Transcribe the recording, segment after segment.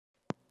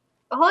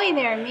Ahoy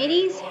there,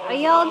 mateys! How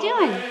y'all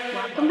doing?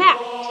 Welcome back.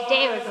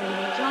 Today we're going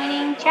to be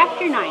joining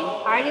Chapter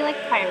 9, Party Like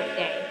Pirate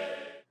Day.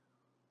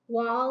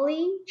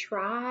 Wally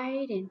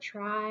tried and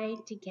tried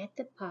to get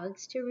the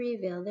pugs to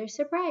reveal their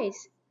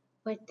surprise,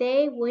 but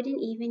they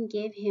wouldn't even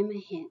give him a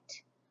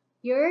hint.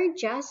 "You're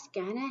just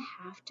gonna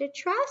have to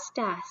trust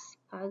us,"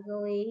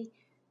 Pugly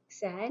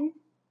said.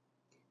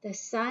 The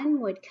sun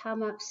would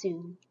come up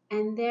soon,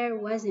 and there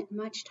wasn't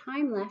much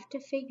time left to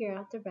figure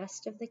out the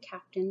rest of the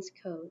captain's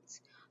codes.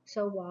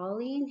 So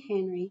Wally and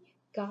Henry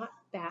got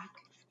back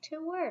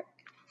to work.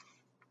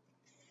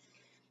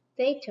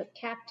 They took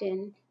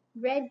Captain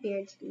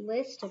Redbeard's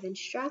list of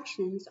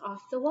instructions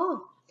off the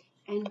wall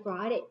and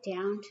brought it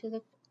down to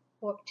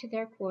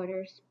their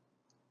quarters.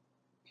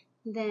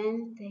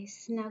 Then they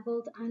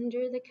snuggled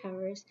under the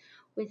covers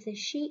with a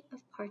sheet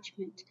of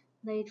parchment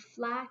laid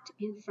flat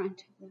in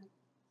front of them.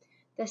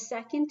 The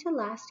second to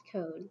last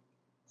code,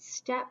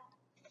 Step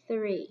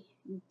 3,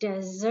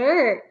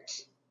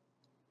 Dessert.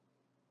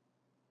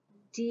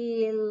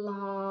 Dever,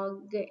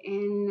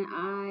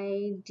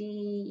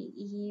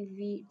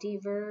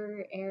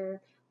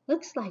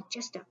 looks like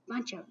just a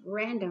bunch of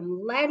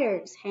random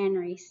letters,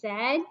 Henry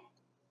said.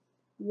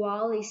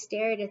 Wally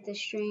stared at the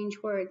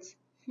strange words.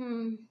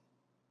 And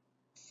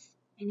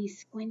he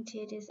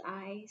squinted his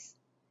eyes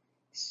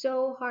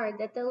so hard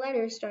that the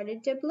letters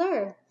started to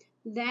blur.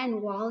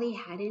 Then Wally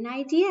had an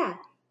idea.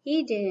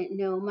 He didn't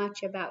know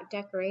much about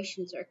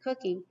decorations or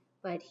cooking,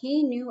 but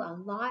he knew a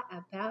lot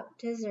about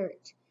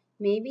dessert.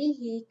 Maybe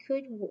he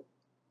could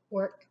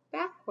work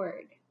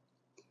backward.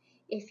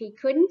 If he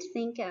couldn't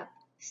think up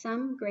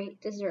some great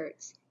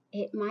desserts,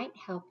 it might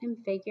help him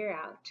figure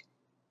out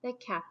the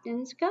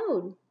captain's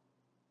code.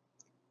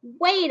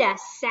 "Wait a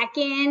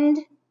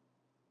second,"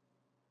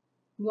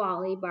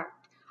 Wally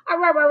barked.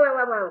 "Arr, arr, arr,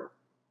 arr, arr."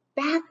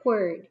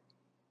 Backward.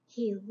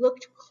 He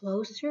looked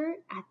closer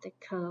at the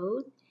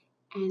code,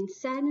 and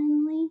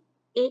suddenly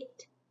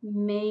it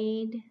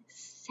made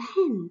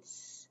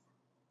sense.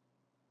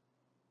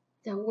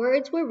 The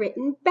words were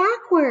written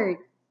backward.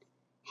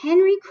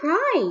 Henry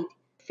cried,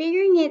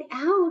 figuring it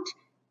out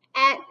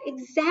at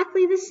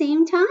exactly the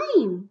same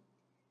time.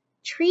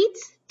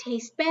 Treats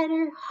taste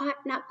better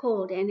hot, not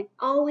cold, and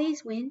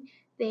always when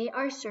they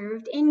are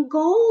served in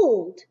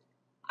gold.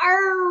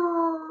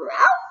 Arr,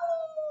 ow!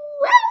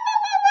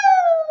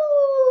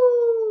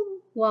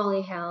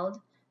 Wally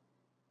howled.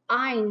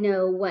 "I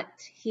know what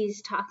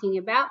he's talking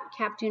about.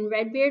 Captain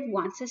Redbeard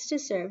wants us to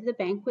serve the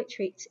banquet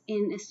treats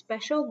in a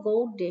special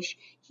gold dish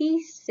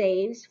he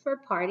saves for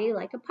Party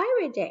Like a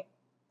Pirate Day.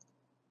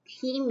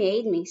 He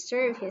made me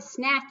serve his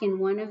snack in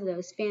one of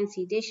those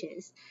fancy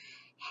dishes."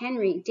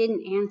 Henry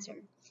didn't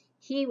answer.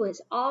 He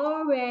was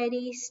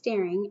already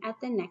staring at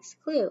the next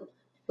clue,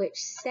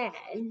 which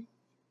said,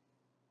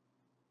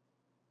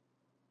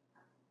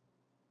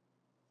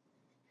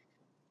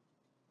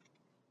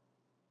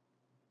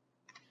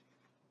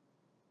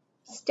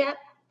 Step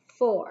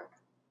 4.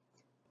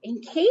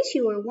 "In case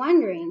you were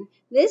wondering,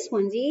 this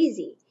one's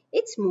easy.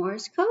 It's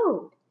Morse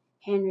code,"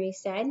 Henry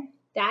said.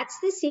 "That's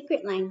the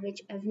secret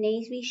language of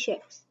Navy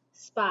ships,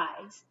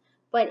 spies.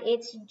 But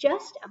it's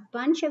just a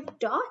bunch of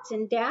dots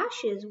and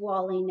dashes,"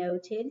 Wally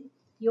noted.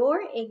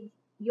 You're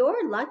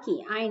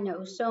lucky I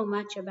know so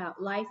much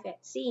about life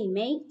at sea,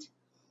 mate."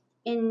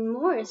 In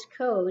Morse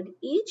code,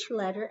 each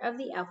letter of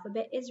the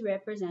alphabet is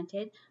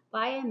represented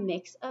by a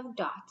mix of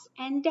dots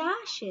and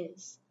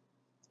dashes.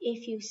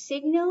 If you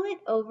signal it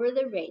over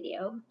the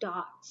radio,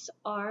 dots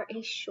are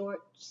a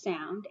short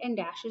sound and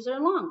dashes are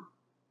long.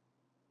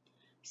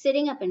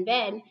 Sitting up in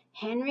bed,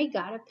 Henry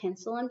got a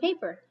pencil and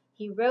paper.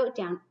 He wrote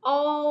down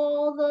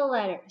all the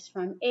letters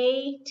from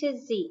A to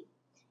Z.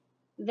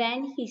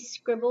 Then he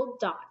scribbled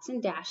dots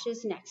and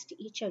dashes next to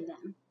each of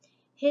them.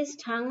 His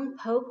tongue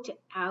poked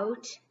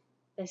out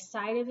the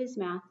side of his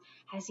mouth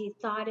as he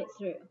thought it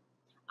through.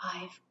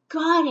 "I've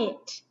got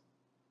it!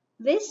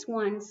 This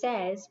one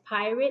says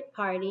Pirate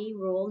Party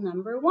Rule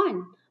Number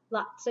 1.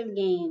 Lots of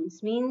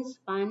games means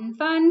fun,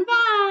 fun, fun!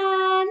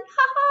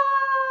 Ha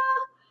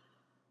ha!"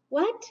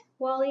 "What?"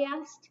 Wally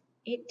asked.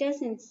 "It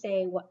doesn't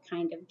say what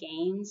kind of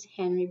games,"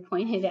 Henry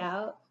pointed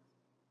out.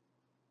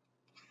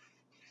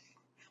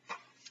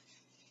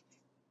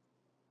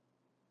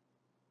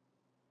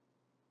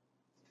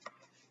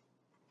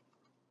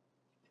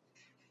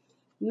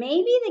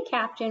 "Maybe the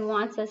captain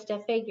wants us to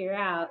figure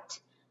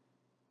out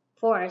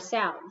for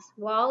ourselves."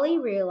 Wally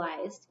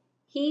realized.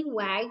 He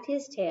wagged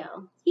his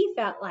tail. He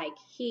felt like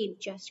he'd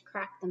just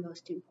cracked the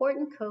most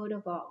important code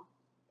of all.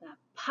 The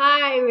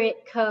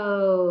pirate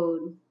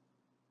code.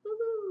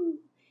 Woo-hoo.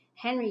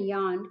 Henry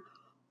yawned.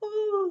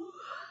 "Oh,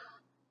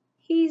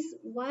 he's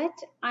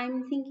what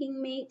I'm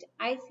thinking, mate.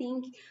 I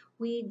think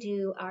we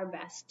do our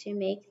best to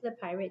make the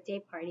Pirate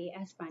Day party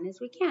as fun as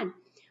we can.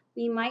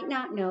 We might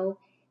not know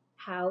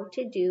how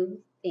to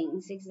do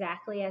things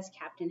exactly as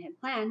Captain had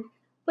planned,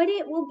 but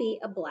it will be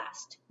a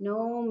blast,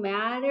 no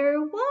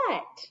matter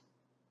what."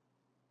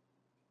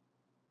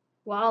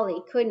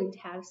 Wally couldn't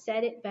have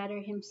said it better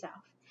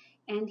himself,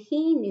 and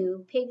he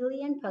knew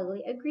Piggly and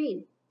Pugly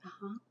agreed.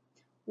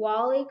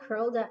 Wally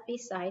curled up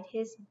beside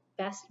his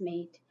best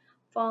mate,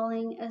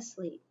 falling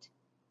asleep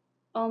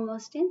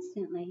almost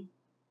instantly.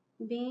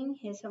 Being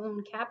his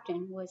own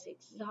captain was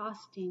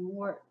exhausting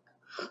work.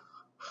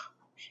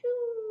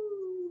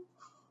 Shoo,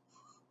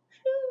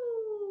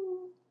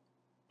 shoo.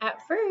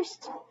 At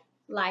first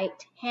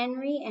light,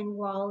 Henry and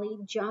Wally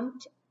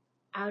jumped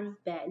out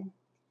of bed.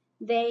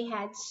 They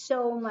had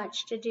so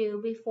much to do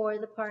before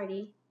the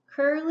party.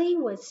 Curly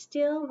was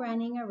still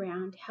running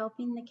around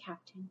helping the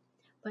captain,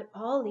 but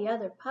all the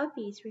other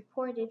puppies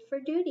reported for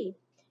duty.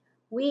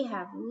 We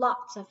have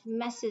lots of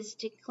messes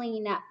to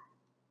clean up,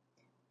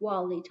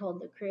 Wally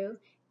told the crew,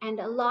 and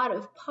a lot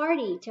of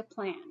party to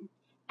plan.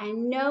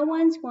 And no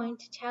one's going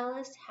to tell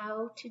us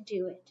how to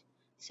do it.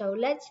 So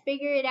let's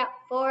figure it out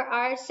for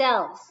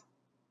ourselves.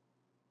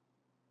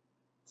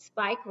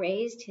 Spike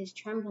raised his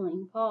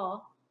trembling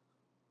paw.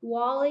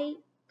 Wally,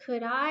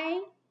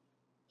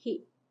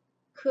 he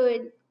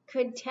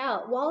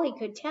Wally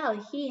could tell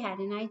he had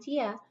an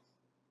idea,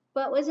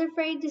 but was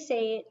afraid to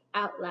say it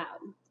out loud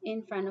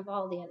in front of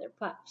all the other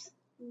pups.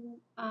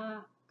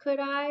 Could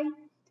I?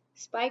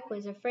 Spike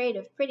was afraid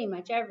of pretty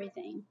much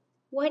everything.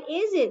 What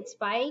is it,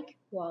 Spike?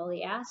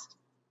 Wally asked.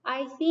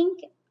 I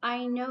think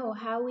I know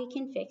how we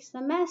can fix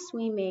the mess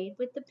we made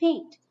with the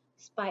paint,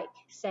 Spike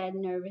said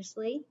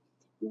nervously.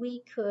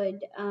 We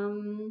could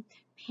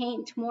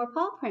paint more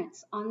paw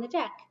prints on the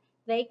deck.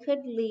 They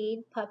could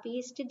lead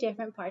puppies to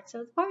different parts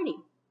of the party.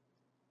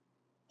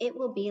 It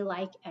will be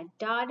like a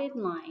dotted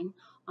line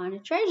on a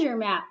treasure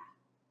map.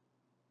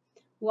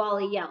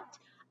 Wally yelled.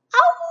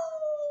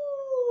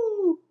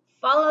 Ow!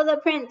 Follow the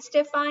prints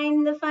to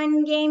find the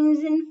fun games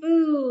and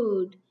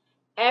food.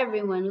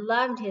 Everyone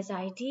loved his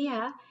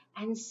idea,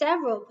 and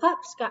several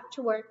pups got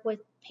to work with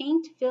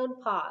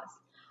paint-filled paws.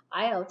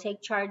 I'll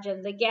take charge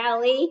of the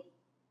galley,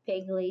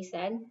 Piggly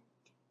said.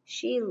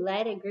 She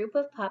led a group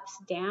of pups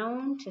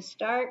down to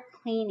start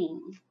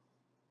cleaning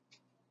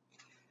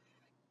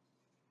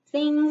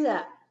things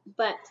up,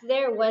 but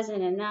there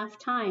wasn't enough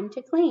time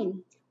to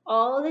clean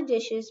all the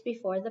dishes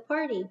before the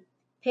party.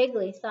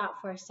 Piggly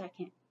thought for a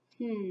second.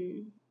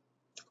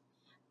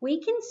 We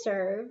can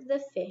serve the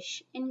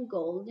fish in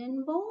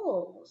golden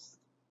bowls,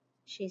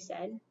 she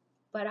said.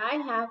 But I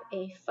have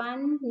a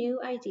fun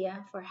new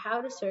idea for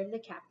how to serve the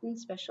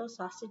captain's special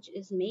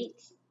sausages,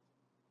 mates.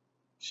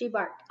 She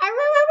barked.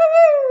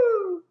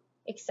 Arr-arr-arr-arr!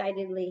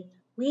 Excitedly.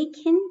 We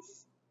can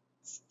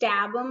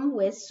stab them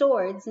with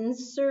swords and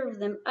serve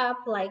them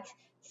up like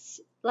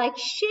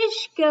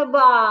shish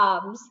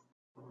kebabs.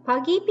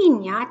 Puggy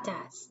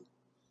piñatas.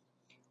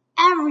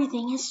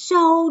 Everything is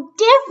so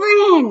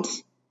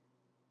different,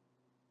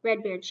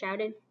 Redbeard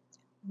shouted.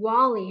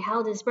 Wally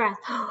held his breath.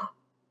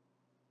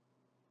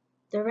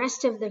 The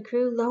rest of the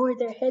crew lowered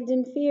their heads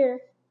in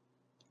fear.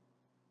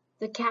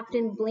 The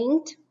captain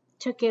blinked,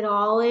 took it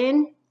all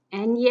in,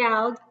 and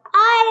yelled,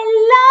 I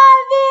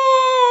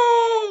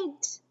love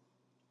it!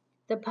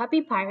 The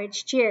puppy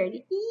pirates cheered.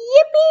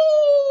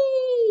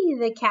 Yippee!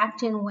 The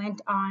captain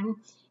went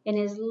on in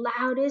his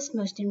loudest,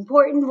 most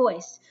important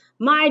voice.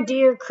 My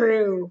dear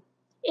crew,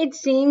 it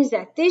seems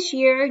that this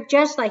year,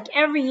 just like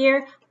every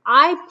year,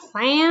 I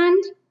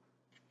planned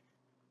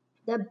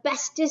the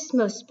bestest,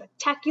 most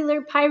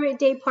spectacular Pirate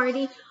Day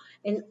party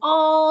in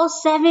all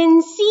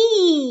 7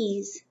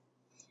 seas.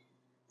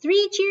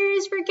 3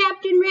 cheers for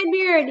Captain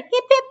Redbeard. Hip,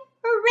 hip,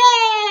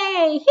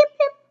 hooray! Hip,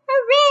 hip,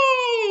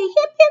 hooray!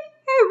 Hip, hip,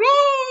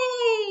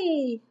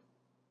 hooray!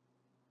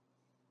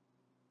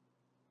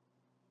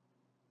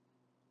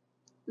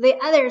 The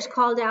others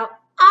called out,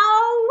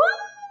 ow, woo,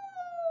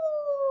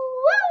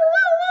 woo,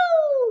 woo,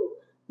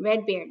 woo.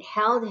 Redbeard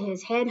held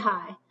his head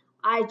high.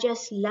 I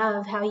just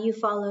love how you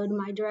followed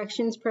my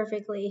directions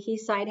perfectly, he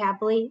sighed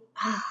happily.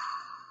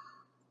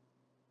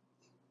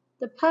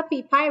 The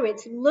puppy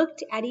pirates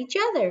looked at each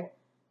other.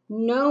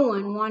 No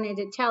one wanted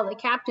to tell the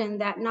captain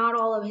that not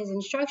all of his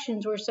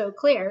instructions were so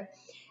clear.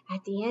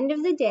 At the end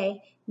of the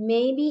day,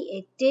 maybe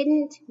it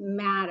didn't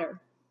matter.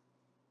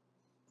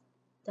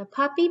 The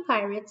puppy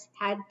pirates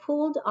had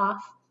pulled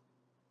off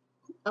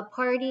a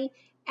party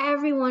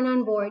everyone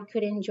on board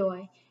could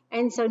enjoy,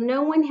 and so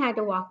no one had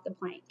to walk the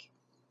plank.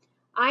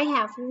 I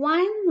have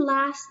one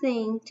last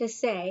thing to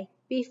say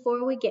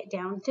before we get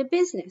down to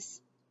business.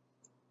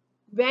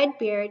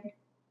 Redbeard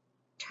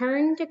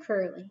turned to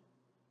Curly.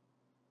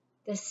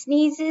 The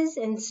sneezes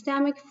and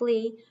stomach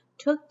flea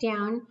took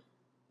down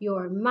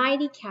your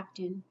mighty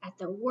captain at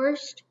the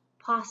worst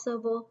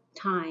possible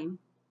time.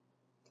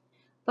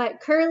 But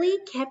Curly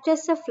kept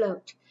us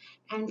afloat,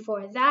 and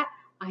for that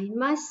I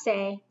must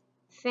say,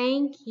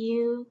 thank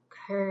you,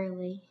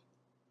 Curly.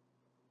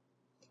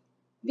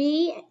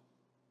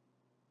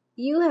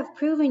 You have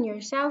proven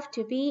yourself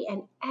to be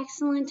an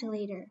excellent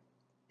leader.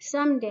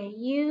 Someday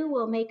you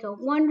will make a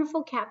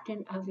wonderful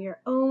captain of your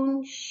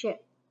own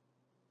ship.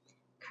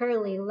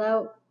 Curly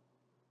lowered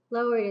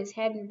his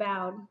head and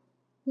bowed.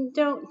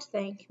 Don't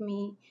thank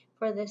me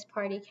for this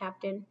party,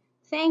 Captain.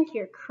 Thank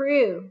your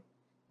crew.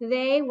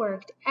 They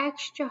worked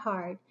extra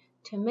hard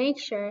to make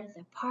sure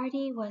the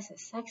party was a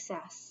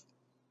success.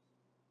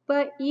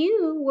 But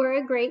you were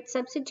a great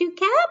substitute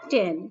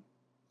captain,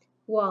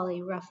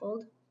 Wally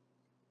ruffled.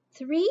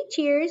 3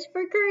 cheers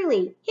for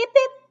Curly. Hip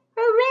hip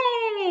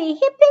hooray!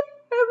 Hip hip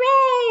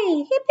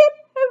hooray! Hip hip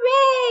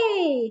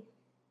hooray!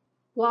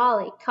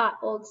 Wally caught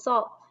Old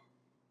Salt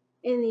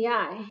in the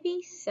eye.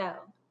 Be so,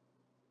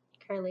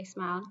 Curly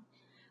smiled.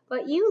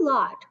 But you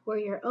lot were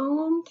your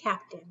own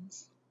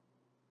captains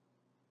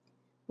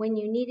when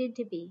you needed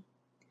to be.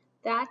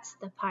 That's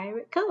the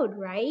pirate code,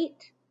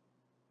 right?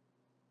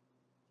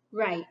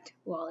 Right,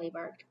 Wally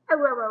barked.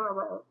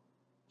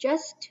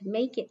 Just to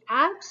make it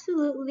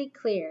absolutely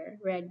clear,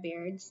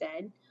 Redbeard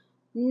said,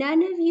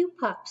 none of you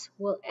pups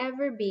will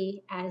ever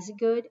be as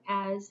good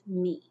as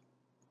me.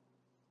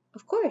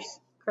 Of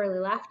course, Curly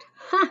laughed.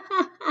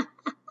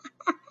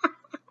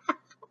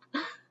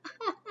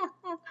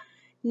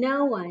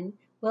 No one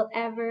will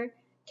ever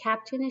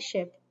captain a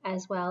ship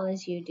as well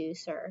as you do,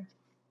 sir.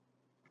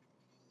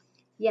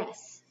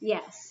 Yes,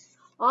 yes.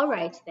 All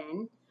right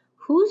then.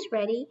 Who's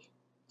ready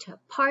to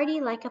party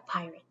like a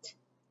pirate?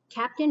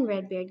 Captain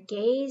Redbeard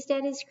gazed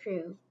at his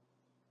crew.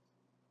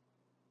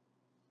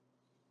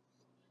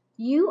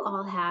 You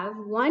all have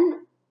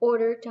one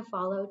order to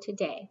follow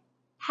today.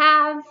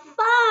 Have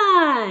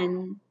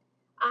fun!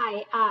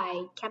 Aye,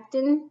 aye,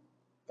 Captain.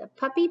 The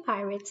puppy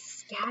pirates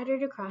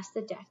scattered across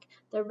the deck.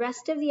 The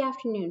rest of the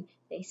afternoon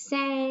they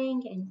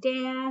sang and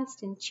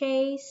danced and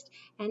chased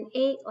and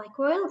ate like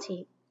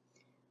royalty.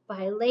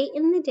 By late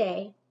in the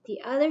day,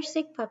 the other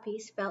sick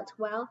puppies felt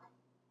well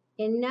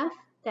enough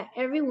that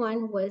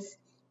everyone was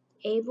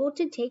able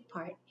to take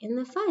part in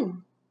the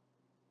fun.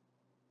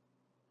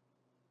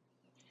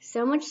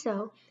 So much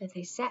so that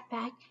they sat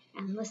back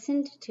and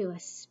listened to a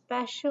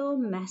special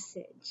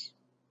message.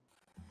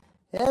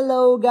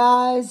 Hello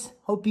guys,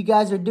 hope you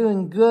guys are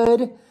doing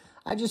good.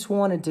 I just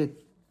wanted to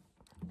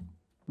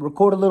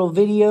record a little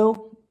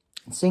video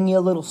and sing you a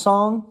little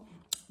song.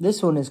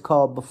 This one is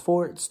called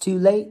Before It's Too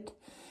Late,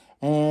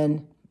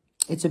 and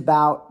it's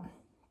about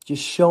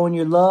just showing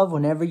your love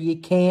whenever you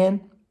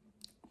can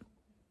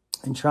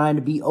and trying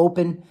to be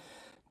open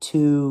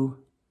to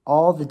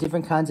all the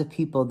different kinds of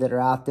people that are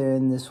out there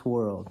in this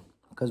world,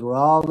 because we're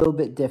all a little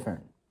bit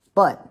different,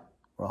 but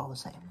we're all the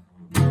same.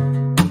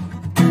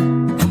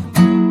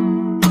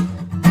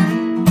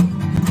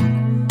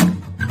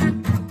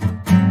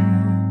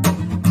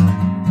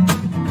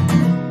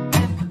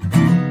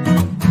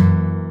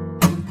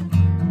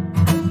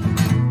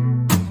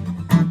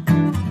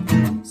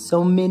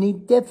 So many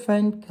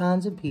different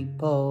kinds of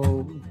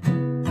people,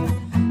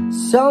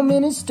 so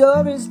many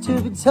stories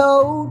to be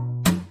told,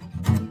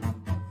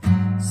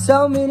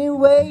 so many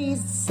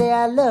ways to say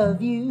I love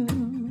you.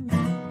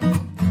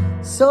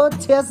 So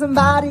tell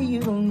somebody you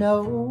don't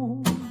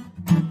know,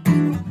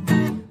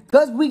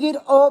 'cause we could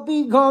all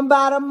be gone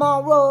by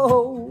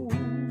tomorrow,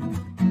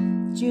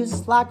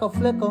 just like a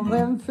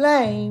flickering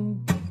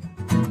flame.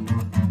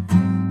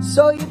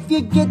 So if you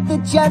get the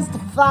chance to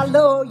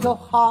follow your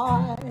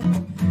heart,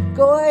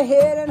 go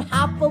ahead and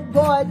hop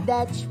aboard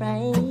that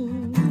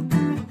train.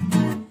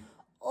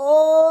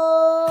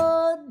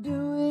 Oh,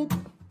 do it.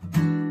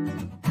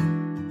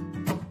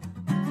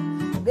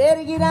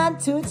 Better get on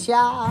to it,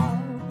 child.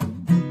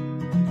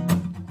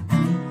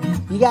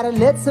 You gotta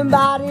let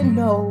somebody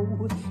know.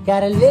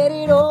 Gotta let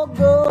it all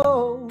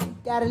go.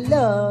 Gotta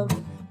love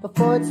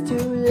before it's too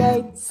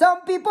late.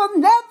 Some people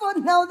never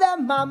know their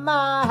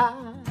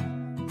mama.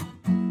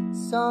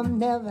 Some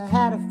never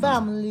had a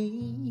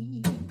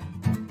family.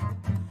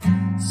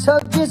 So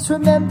just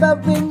remember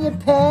when you're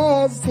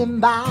passing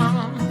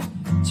by,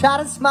 try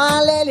to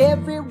smile at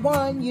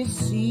everyone you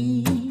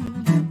see,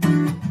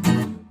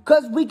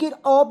 'cause we could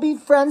all be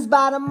friends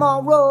by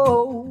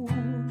tomorrow.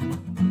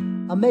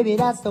 Or maybe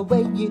that's the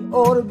way it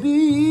ought to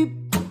be.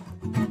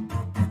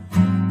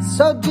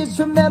 So just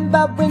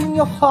remember when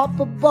you hop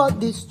aboard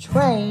this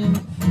train,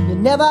 you'll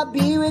never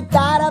be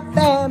without a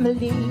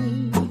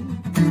family.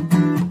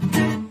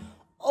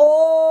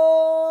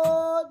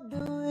 Oh,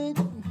 do it.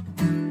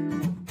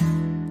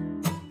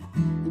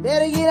 You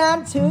better get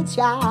on to it,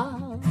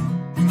 child.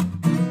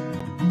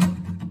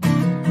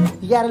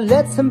 You gotta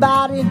let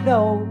somebody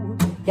know.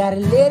 Gotta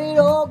let it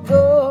all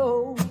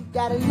go.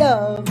 Gotta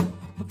love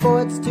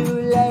before it's too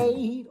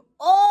late.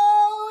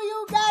 Oh,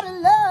 you gotta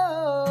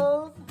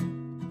love.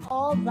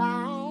 All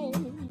right.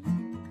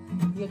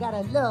 You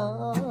gotta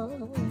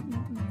love.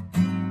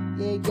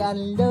 Yeah, you gotta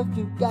love.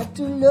 You got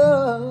to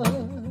love.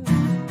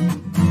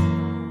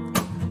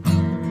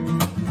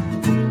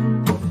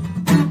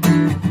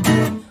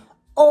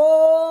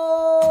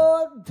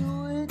 Oh,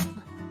 do it.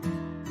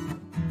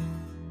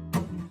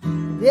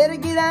 Better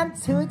get on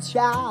to it,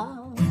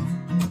 child.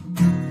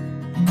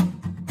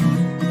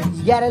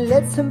 You gotta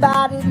let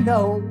somebody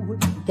know.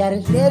 Gotta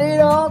let it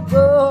all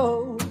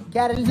go.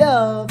 Gotta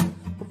love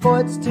before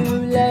it's too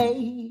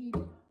late.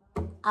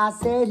 I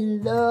said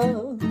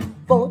love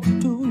before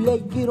it's too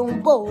late. Get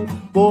on board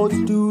before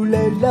it's too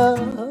late.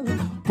 Love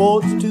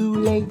before it's too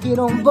late. Get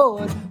on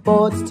board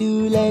before it's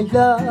too late.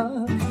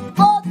 Love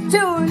before it's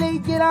too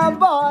late. Get on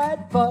board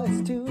before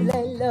it's too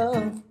late.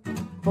 Love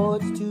for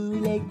it's too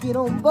late, get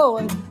on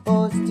board,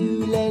 for it's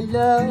too late,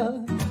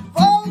 love.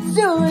 For it's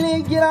too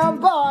late, get on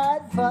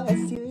board, for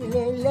it's too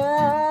late,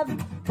 love.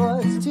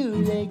 For it's too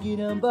late, get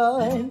on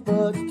board,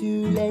 for it's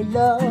too late,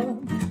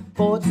 love.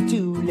 For it's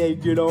too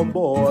late, get on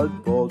board,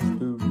 for it's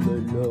too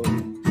late,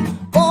 love.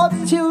 For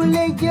it's too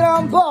late, get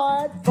on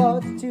board, for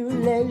it's too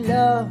late,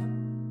 love.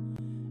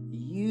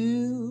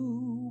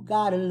 You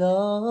gotta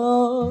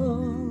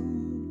love.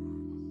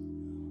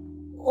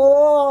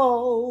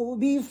 Oh,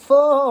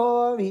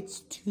 before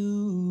it's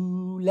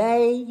too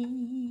late,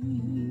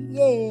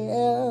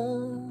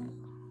 yeah.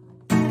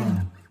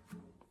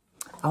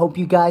 I hope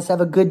you guys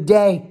have a good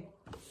day.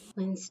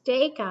 When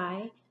Steak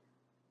Eye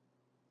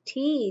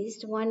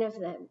teased one of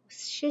the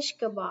shish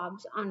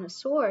kebabs on a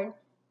sword,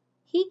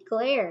 he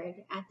glared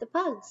at the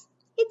pugs.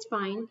 It's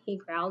fine, he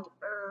growled.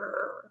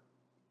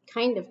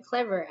 Kind of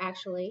clever,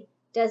 actually.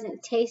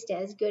 Doesn't taste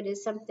as good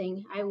as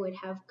something I would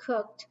have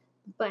cooked,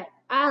 but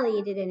I'll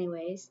eat it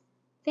anyways.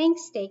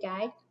 Thanks, Steak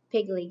Eye,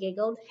 Piggly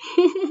giggled.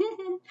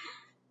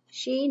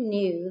 She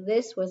knew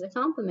this was a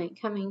compliment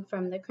coming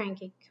from the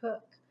cranky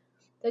cook.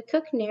 The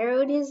cook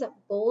narrowed his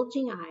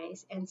bulging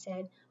eyes and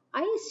said,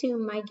 I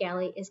assume my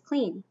galley is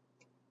clean.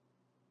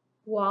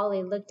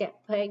 Wally looked at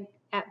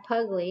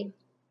Pugly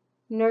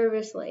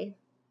nervously.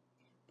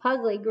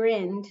 Pugly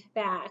grinned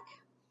back.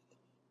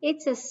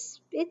 It's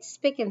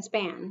spick and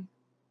span.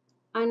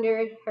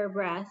 Under her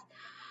breath,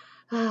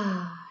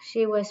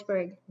 she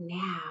whispered,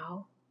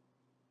 now.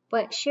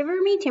 But shiver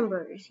me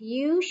timbers,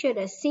 you should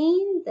have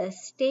seen the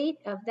state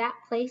of that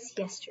place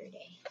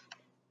yesterday.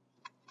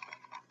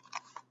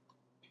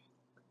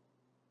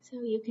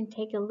 So you can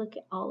take a look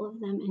at all of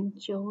them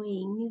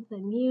enjoying the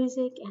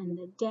music and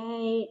the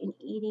day and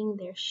eating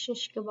their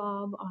shish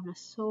kebab on a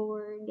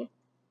sword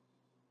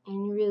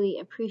and really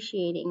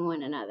appreciating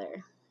one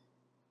another.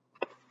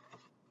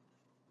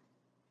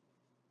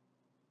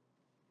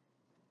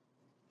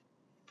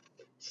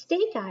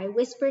 Steak Eye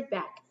whispered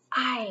back,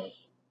 aye.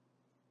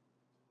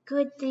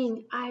 Good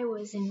thing I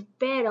was in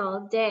bed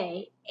all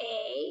day,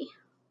 eh?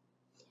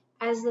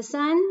 As the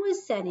sun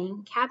was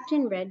setting,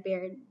 Captain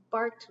Redbeard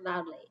barked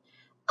loudly.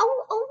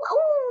 Oh, oh,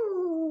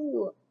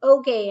 oh!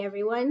 Okay,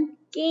 everyone,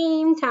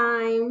 game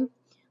time.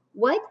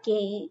 What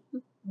game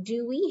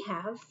do we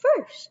have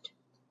first?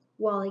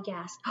 Wally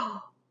gasped.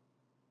 Oh,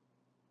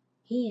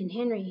 he and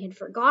Henry had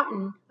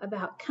forgotten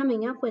about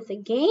coming up with the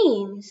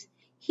games.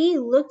 He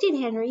looked at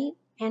Henry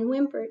and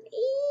whimpered,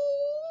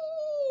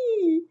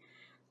 eee!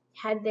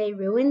 Had they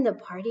ruined the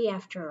party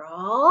after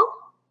all?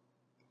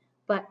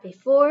 But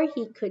before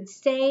he could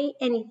say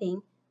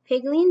anything,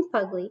 Piggly and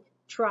Pugly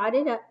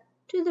trotted up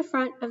to the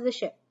front of the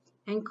ship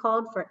and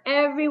called for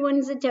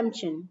everyone's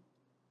attention.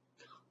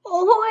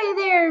 Ahoy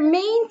there,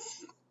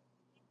 mates!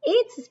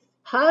 It's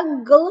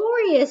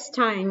Pug-glorious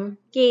time,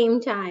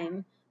 game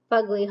time,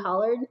 Pugly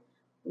hollered.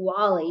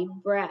 Wally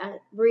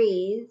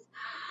breathed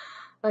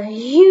a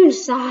huge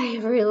sigh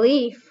of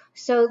relief.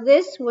 So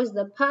this was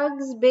the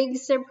Pug's big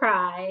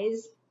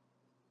surprise.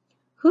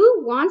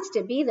 Who wants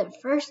to be the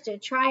first to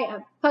try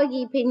a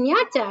Puggy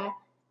Piñata?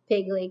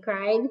 Piggly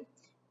cried.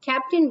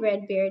 Captain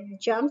Redbeard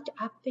jumped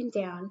up and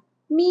down.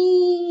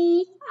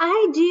 Me,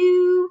 I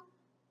do.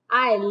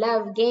 I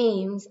love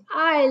games.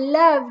 I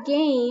love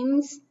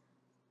games.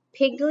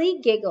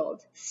 Piggly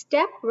giggled.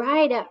 Step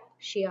right up,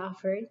 she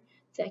offered.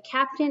 The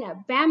captain a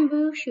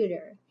bamboo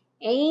shooter.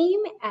 Aim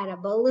at a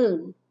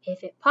balloon.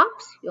 If it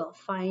pops, you'll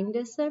find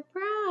a surprise.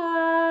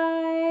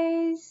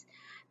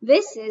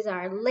 This is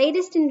our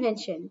latest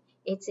invention.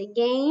 It's a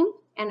game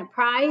and a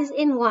prize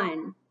in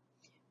one.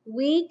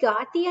 We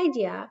got the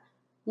idea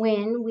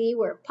when we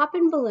were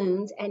popping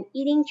balloons and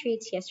eating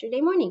treats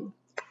yesterday morning.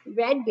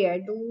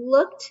 Redbeard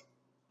looked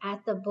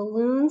at the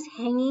balloons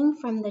hanging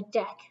from the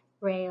deck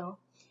rail.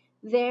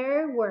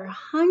 There were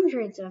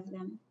hundreds of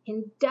them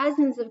in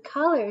dozens of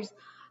colors.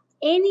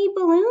 Any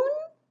balloon?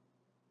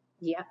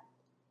 Yep,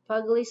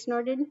 Pugly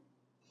snorted.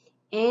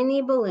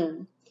 Any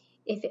balloon.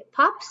 If it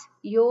pops,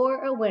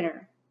 you're a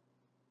winner.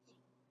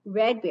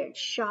 Redbeard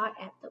shot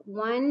at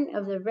one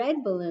of the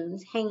red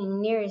balloons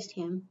hanging nearest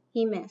him.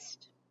 He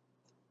missed.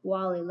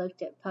 Wally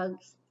looked at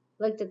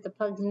the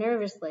pugs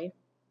nervously.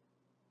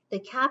 The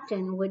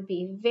captain would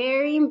be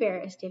very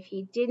embarrassed if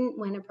he didn't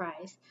win a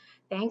prize.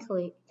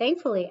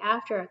 Thankfully,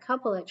 after a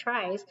couple of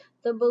tries,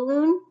 the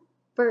balloon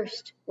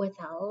burst with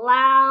a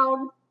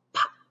loud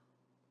pop.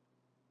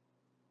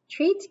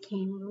 Treats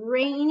came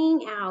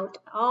raining out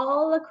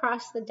all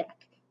across the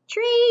deck.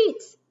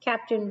 Treats!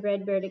 Captain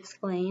Redbeard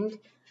exclaimed.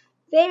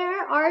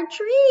 There are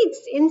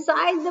treats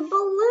inside the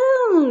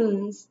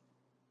balloons.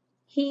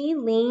 He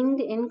leaned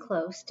in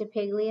close to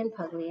Piggly and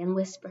Pugly and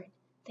whispered,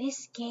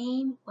 This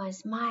game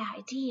was my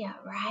idea,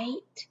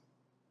 right?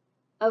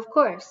 Of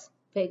course,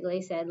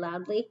 Piggly said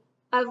loudly.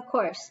 Of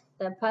course,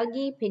 the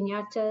Puggy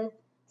Piñatas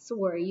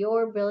were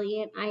your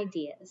brilliant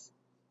ideas.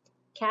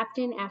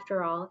 Captain,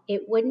 after all,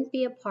 it wouldn't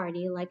be a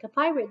party like a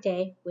pirate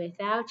day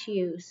without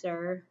you,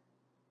 sir.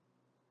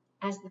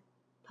 As the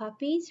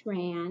puppies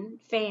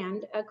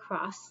fanned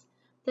across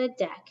the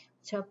deck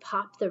to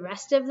pop the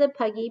rest of the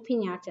Puggy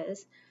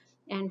Piñatas,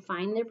 and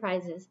find their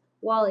prizes.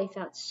 Wally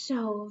felt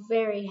so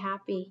very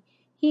happy.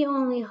 He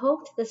only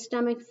hoped the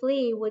stomach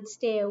flea would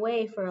stay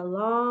away for a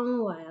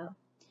long while.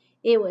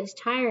 It was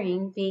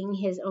tiring being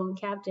his own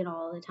captain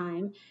all the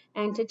time,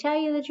 and to tell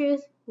you the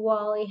truth,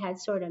 Wally had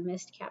sort of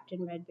missed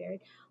Captain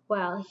Redbeard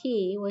while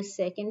he was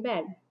sick in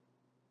bed.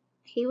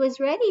 He was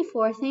ready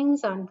for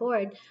things on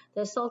board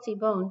the Salty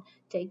Bone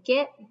to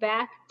get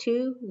back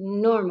to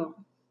normal.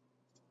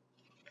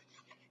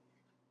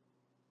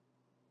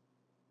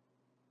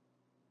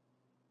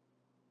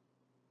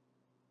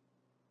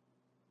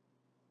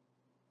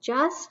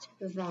 Just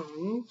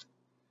then,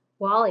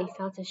 Wally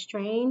felt a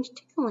strange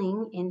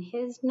tickling in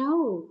his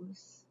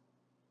nose.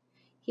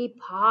 He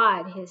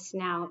pawed his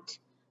snout,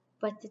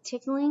 but the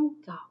tickling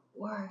got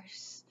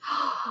worse.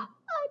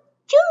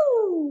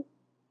 Achoo!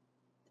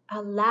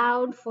 A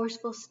loud,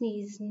 forceful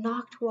sneeze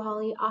knocked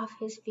Wally off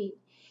his feet.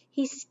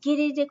 He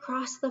skidded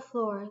across the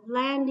floor,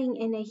 landing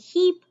in a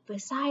heap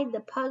beside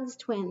the pug's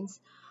twins.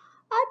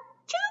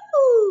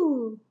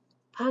 Achoo!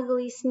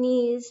 Pugly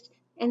sneezed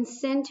and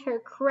sent her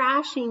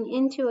crashing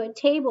into a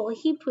table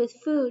heaped with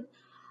food.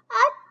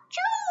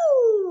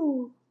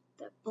 Achoo!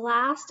 The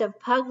blast of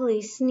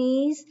Pugly's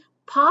sneeze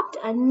popped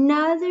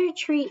another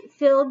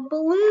treat-filled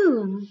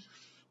balloon,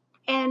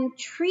 and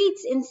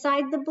treats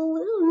inside the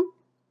balloon.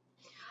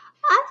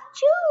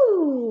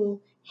 Achoo!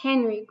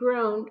 Henry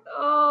groaned,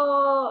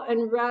 oh,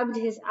 and rubbed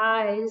his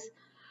eyes.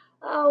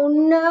 Oh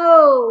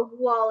no,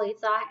 Wally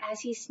thought as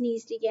he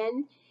sneezed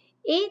again.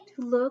 It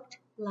looked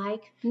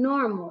like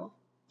normal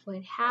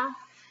would have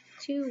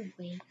to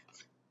wait.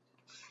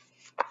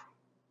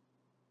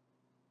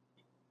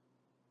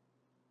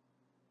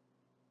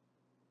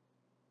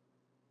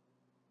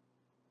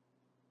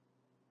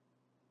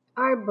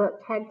 Our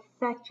book had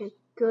such a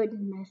good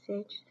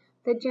message.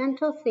 The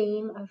gentle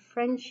theme of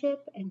friendship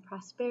and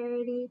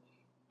prosperity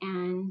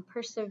and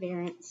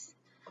perseverance.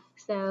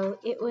 So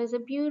it was a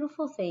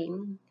beautiful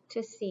thing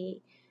to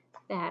see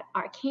that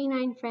our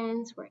canine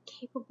friends were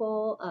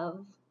capable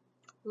of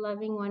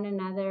loving one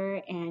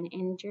another and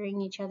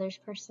enduring each other's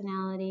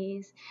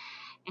personalities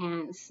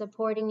and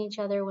supporting each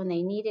other when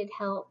they needed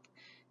help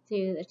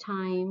through the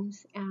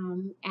times.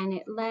 And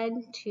it led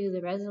to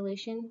the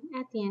resolution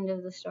at the end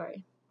of the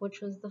story, which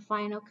was the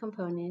final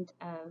component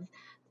of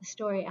the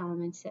story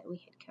elements that we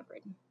had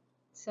covered.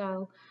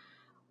 So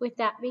with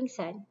that being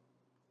said,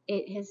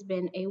 it has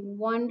been a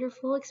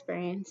wonderful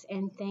experience,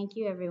 and thank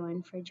you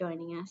everyone for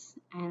joining us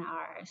in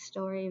our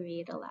story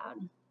read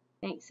aloud.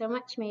 Thanks so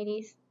much,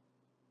 mateys.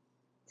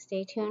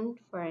 Stay tuned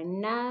for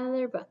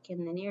another book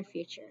in the near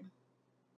future.